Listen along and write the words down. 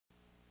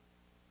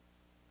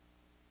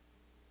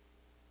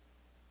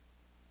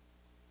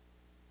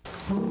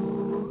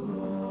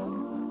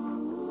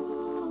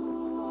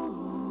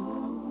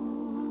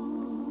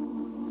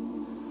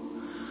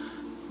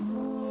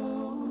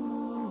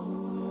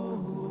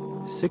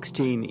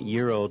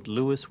16-year-old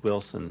Lewis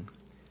Wilson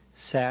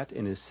sat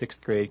in his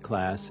 6th grade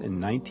class in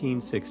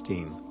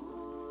 1916,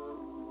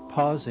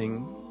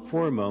 pausing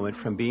for a moment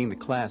from being the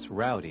class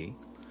rowdy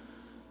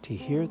to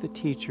hear the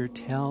teacher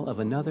tell of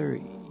another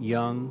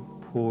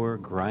young, poor,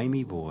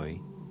 grimy boy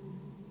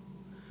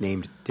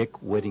named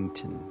Dick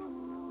Whittington.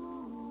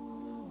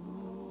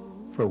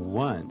 For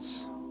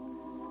once,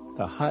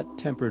 the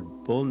hot-tempered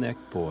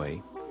bull-necked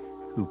boy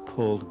who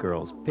pulled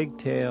girls'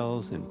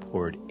 pigtails and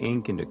poured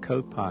ink into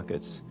coat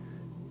pockets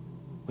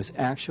was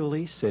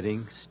actually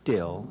sitting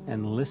still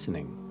and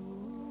listening.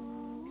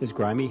 His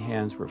grimy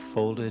hands were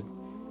folded.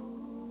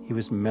 He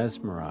was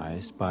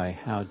mesmerized by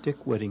how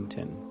Dick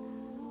Whittington,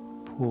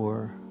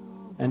 poor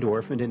and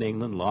orphaned in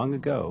England long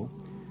ago,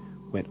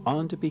 went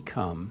on to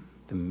become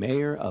the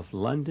mayor of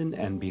London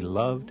and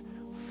beloved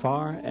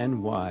far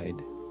and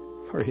wide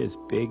for his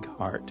big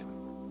heart.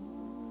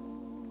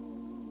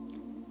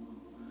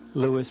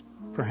 Lewis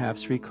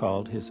perhaps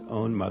recalled his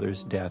own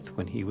mother's death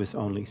when he was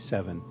only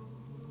 7.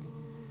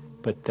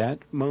 But that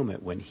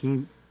moment when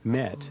he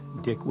met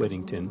Dick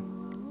Whittington,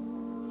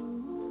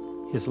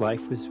 his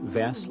life was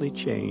vastly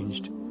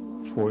changed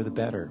for the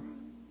better.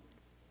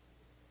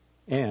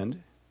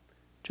 And,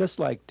 just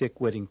like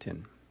Dick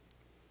Whittington,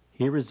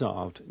 he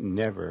resolved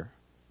never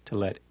to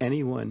let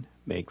anyone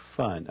make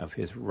fun of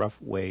his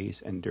rough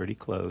ways and dirty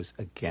clothes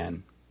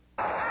again.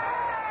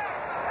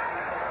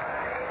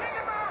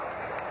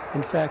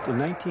 In fact, in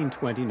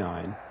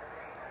 1929,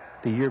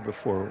 the year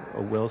before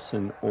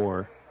Wilson,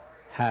 or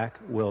Hack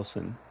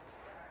Wilson,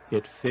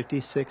 hit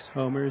 56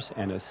 homers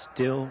and a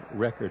still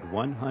record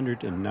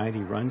 190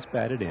 runs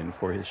batted in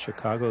for his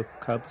Chicago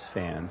Cubs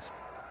fans,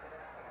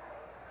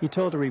 he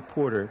told a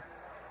reporter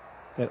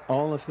that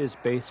all of his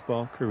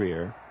baseball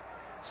career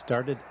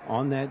started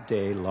on that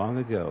day long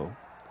ago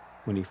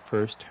when he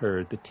first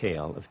heard the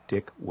tale of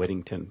Dick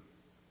Whittington.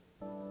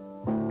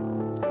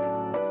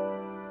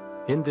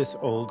 In this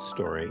old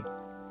story,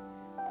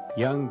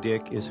 young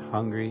Dick is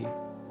hungry,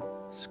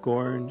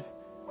 scorned,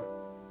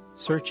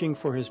 searching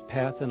for his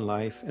path in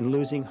life and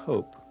losing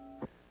hope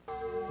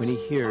when he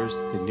hears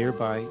the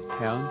nearby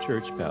town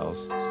church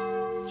bells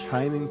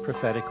chiming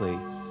prophetically,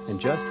 and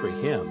just for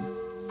him,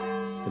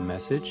 the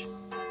message,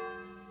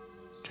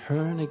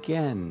 "Turn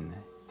again,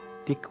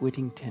 Dick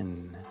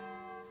Whittington,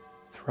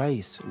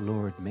 thrice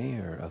Lord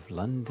Mayor of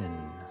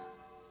London."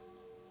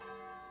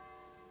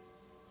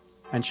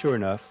 And sure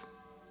enough,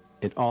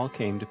 it all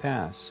came to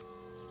pass.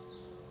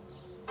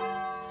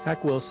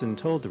 Hack Wilson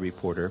told the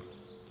reporter,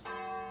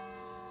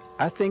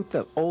 "I think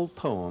the old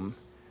poem,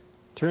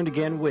 'Turn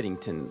Again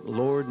Whittington,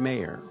 Lord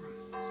Mayor,'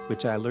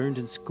 which I learned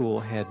in school,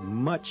 had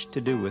much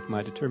to do with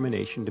my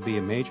determination to be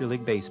a Major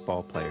League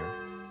Baseball player.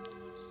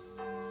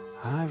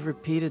 I've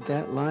repeated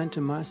that line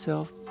to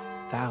myself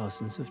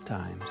thousands of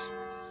times."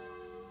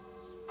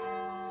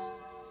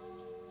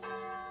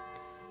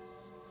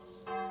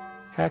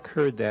 Hack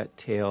heard that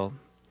tale,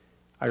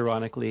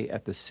 ironically,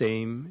 at the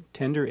same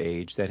tender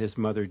age that his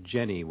mother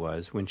Jenny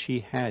was when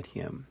she had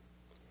him,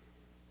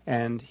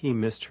 and he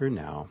missed her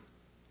now.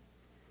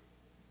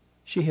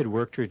 She had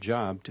worked her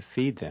job to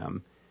feed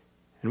them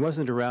and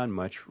wasn't around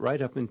much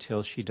right up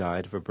until she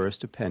died of a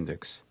burst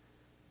appendix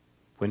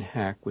when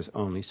Hack was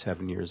only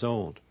 7 years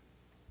old.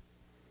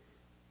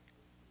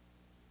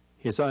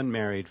 His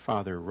unmarried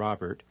father,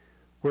 Robert,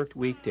 worked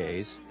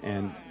weekdays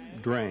and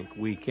drank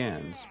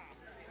weekends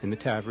in the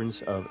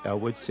taverns of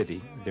Elwood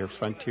City, their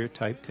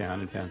frontier-type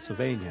town in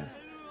Pennsylvania.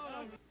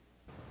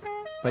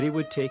 But he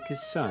would take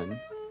his son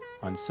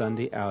on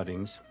Sunday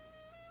outings,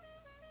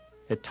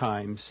 at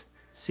times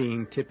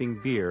seeing tipping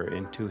beer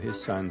into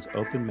his son's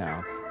open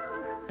mouth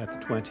at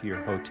the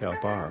 20-year hotel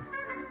bar.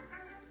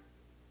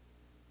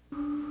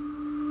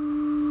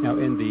 Now,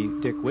 in the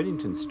Dick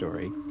Whittington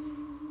story,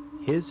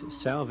 his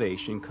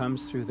salvation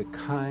comes through the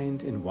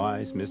kind and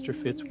wise Mr.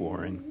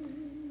 Fitzwarren,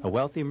 a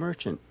wealthy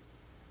merchant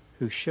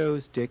who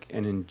shows Dick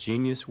an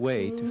ingenious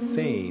way to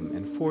fame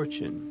and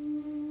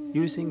fortune,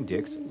 using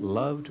Dick's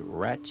loved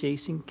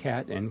rat-chasing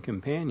cat and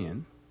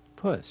companion,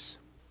 Puss.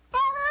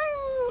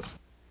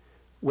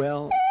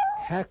 Well,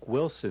 Hack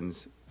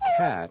Wilson's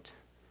cat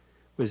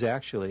was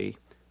actually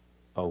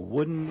a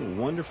wooden,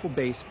 wonderful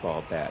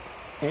baseball bat,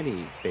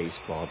 any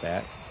baseball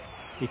bat,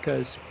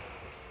 because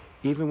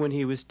even when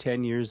he was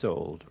 10 years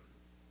old,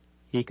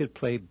 he could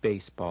play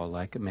baseball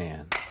like a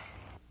man.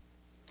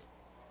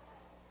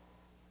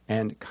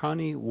 And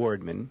Connie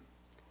Wardman,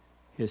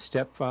 his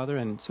stepfather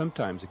and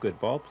sometimes a good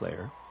ball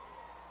player,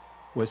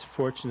 was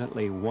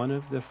fortunately one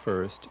of the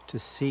first to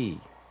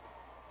see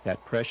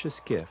that precious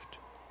gift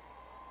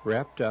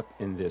wrapped up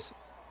in this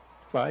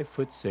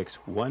 5'6",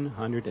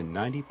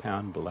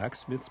 190-pound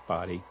blacksmith's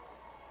body,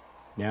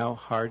 now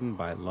hardened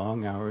by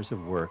long hours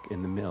of work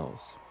in the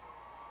mills.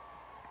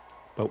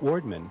 But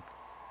Wardman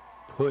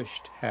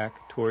pushed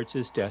Hack towards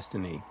his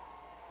destiny,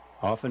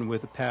 often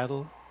with a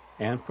paddle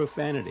and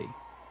profanity,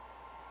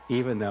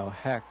 even though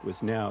Hack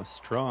was now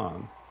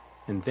strong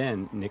and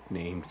then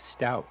nicknamed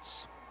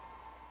Stouts.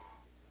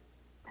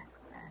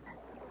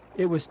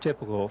 It was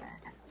typical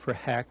for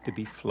Hack to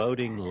be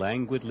floating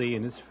languidly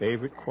in his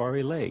favorite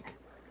quarry lake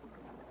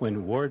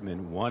when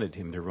Wardman wanted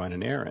him to run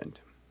an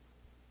errand.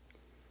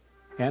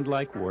 And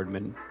like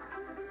Wardman,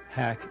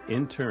 Hack,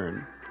 in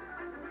turn,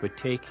 would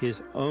take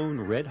his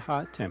own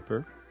red-hot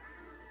temper,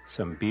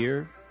 some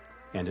beer,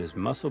 and his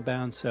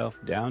muscle-bound self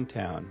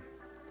downtown,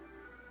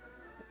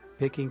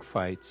 picking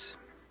fights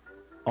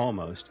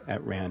almost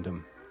at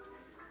random.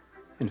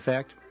 In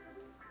fact,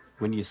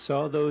 when you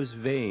saw those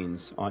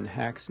veins on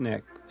Hack's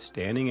neck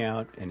standing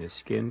out and his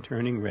skin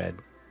turning red,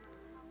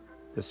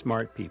 the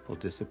smart people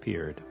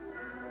disappeared.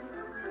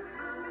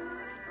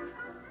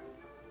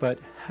 But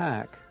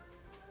Hack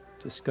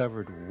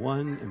discovered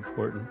one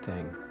important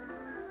thing.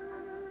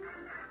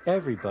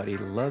 Everybody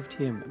loved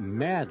him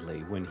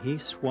madly when he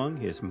swung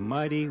his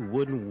mighty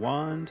wooden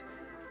wand,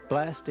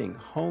 blasting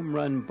home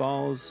run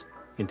balls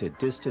into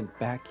distant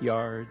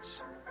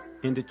backyards,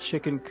 into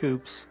chicken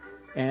coops,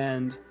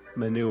 and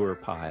manure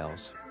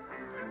piles.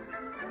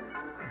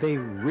 They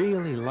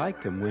really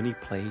liked him when he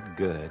played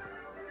good.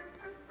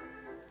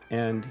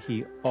 And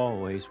he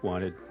always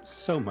wanted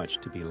so much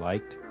to be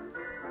liked.